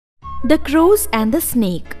The Crows and the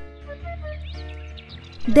Snake.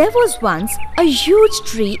 There was once a huge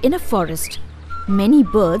tree in a forest. Many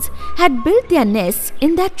birds had built their nests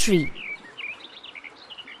in that tree.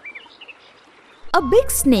 A big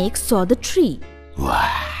snake saw the tree.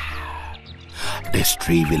 Wow! This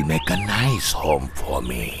tree will make a nice home for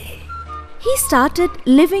me. He started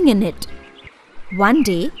living in it. One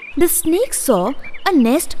day, the snake saw a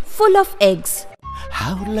nest full of eggs.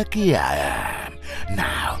 How lucky I am.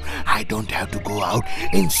 Now I don't have to go out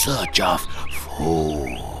in search of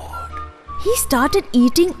food. He started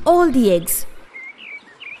eating all the eggs.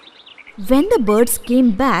 When the birds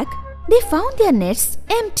came back, they found their nests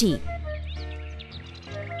empty.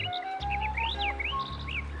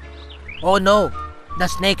 Oh no! The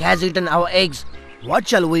snake has eaten our eggs. What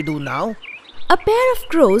shall we do now? A pair of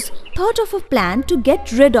crows thought of a plan to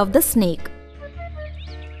get rid of the snake.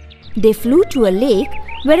 They flew to a lake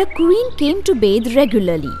where a queen came to bathe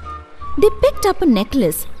regularly. They picked up a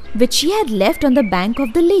necklace which she had left on the bank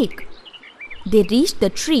of the lake. They reached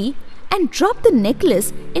the tree and dropped the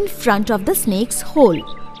necklace in front of the snake's hole.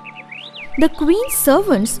 The queen's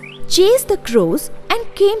servants chased the crows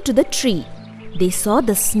and came to the tree. They saw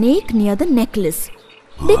the snake near the necklace.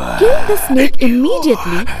 They killed the snake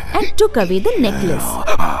immediately and took away the necklace.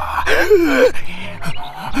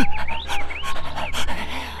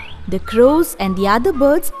 The crows and the other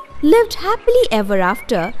birds lived happily ever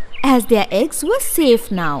after as their eggs were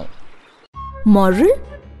safe now. Moral: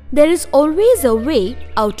 there is always a way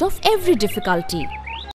out of every difficulty.